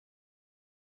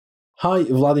Hi,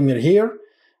 Vladimir here.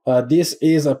 This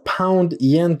is a pound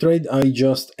yen trade I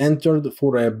just entered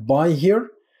for a buy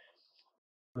here.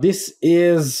 This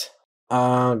is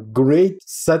a great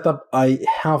setup I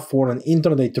have for an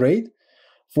intraday trade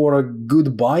for a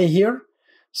good buy here.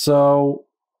 So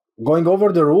going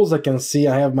over the rules, I can see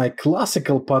I have my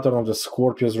classical pattern of the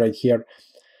Scorpios right here.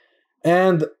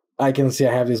 And I can see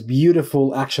I have this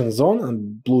beautiful action zone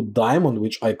and blue diamond,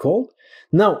 which I called.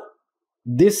 Now,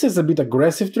 this is a bit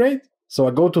aggressive trade. So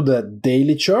I go to the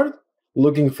daily chart,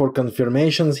 looking for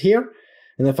confirmations here.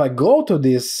 And if I go to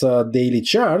this daily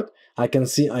chart, I can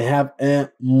see I have a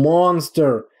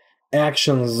monster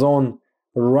action zone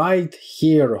right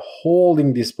here,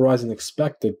 holding this price and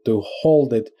expected to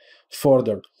hold it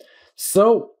further.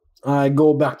 So I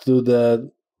go back to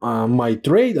the my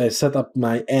trade. I set up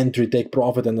my entry, take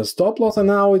profit, and a stop loss. And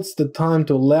now it's the time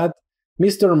to let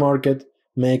Mr. Market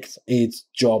makes its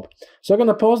job. So I'm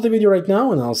gonna pause the video right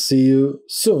now and I'll see you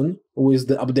soon with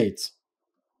the updates.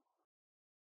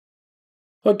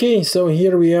 Okay, so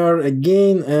here we are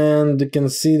again, and you can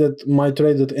see that my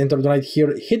trade that entered right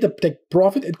here hit a take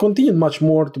profit. It continued much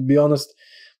more, to be honest,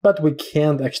 but we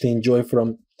can't actually enjoy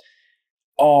from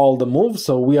all the moves,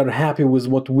 so we are happy with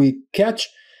what we catch.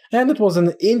 And it was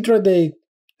an intraday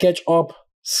catch up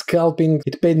scalping.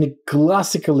 It paid me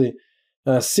classically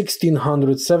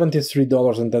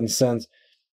 $1,673.10.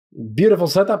 Beautiful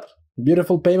setup,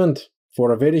 beautiful payment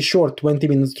for a very short 20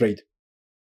 minutes trade.